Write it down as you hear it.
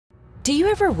Do you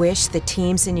ever wish the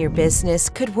teams in your business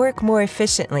could work more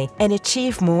efficiently and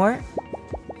achieve more?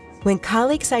 When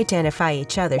colleagues identify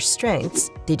each other's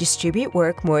strengths, they distribute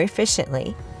work more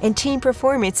efficiently, and team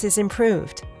performance is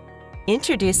improved.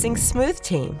 Introducing Smooth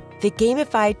Team, the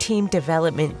gamified team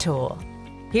development tool.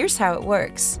 Here's how it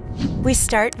works. We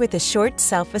start with a short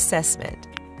self-assessment.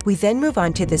 We then move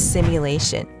on to the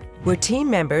simulation, where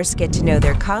team members get to know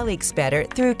their colleagues better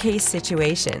through case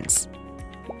situations.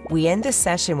 We end the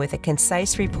session with a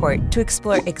concise report to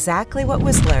explore exactly what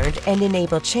was learned and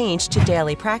enable change to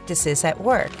daily practices at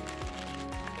work.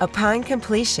 Upon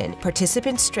completion,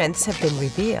 participant strengths have been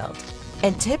revealed,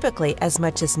 and typically as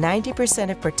much as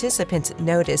 90% of participants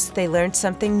notice they learned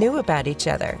something new about each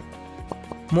other.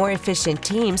 More efficient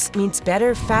teams means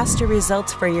better, faster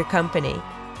results for your company.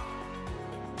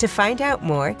 To find out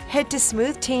more, head to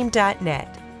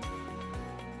smoothteam.net.